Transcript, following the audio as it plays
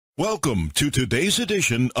Welcome to today's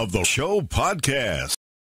edition of the show podcast.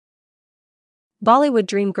 Bollywood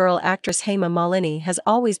Dream Girl actress Hema Malini has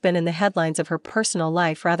always been in the headlines of her personal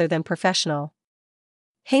life rather than professional.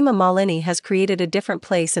 Hema Malini has created a different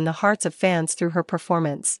place in the hearts of fans through her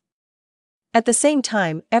performance. At the same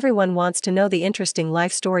time, everyone wants to know the interesting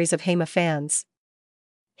life stories of Hema fans.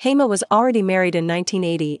 Hema was already married in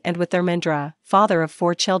 1980 and with Dharmendra, father of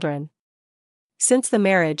 4 children. Since the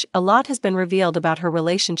marriage, a lot has been revealed about her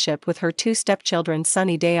relationship with her 2 stepchildren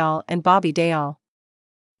Sunny Deol and Bobby Deol.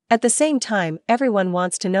 At the same time, everyone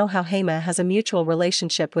wants to know how Hema has a mutual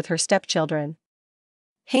relationship with her stepchildren.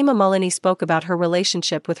 Hema Malini spoke about her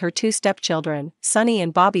relationship with her 2 stepchildren, Sunny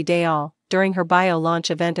and Bobby Deol, during her bio launch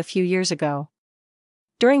event a few years ago.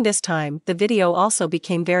 During this time, the video also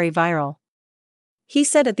became very viral. He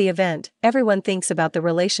said at the event, "Everyone thinks about the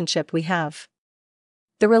relationship we have.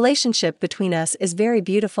 The relationship between us is very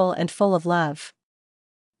beautiful and full of love.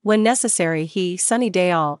 When necessary, Sunny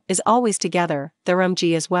Deol, is always together,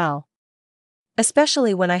 Dharmendra as well.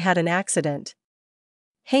 Especially when I had an accident."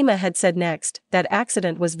 Hema had said next, that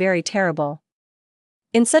accident was very terrible.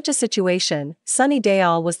 "In such a situation, Sunny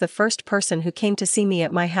Deol was the first person who came to see me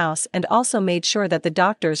at my house and also made sure that the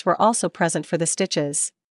doctors were also present for the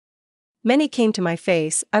stitches. Many came to my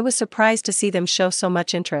face. I was surprised to see them show so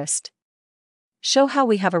much interest. Show how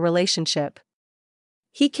we have a relationship.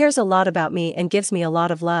 He cares a lot about me and gives me a lot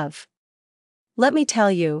of love." Let me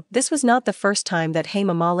tell you, this was not the first time that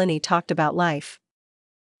Hema Malini talked about life.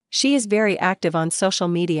 She is very active on social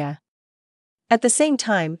media. At the same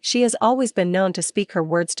time, she has always been known to speak her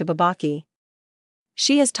words to Babaki.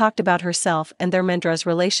 She has talked about herself and Dharmendra's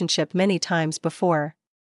relationship many times before.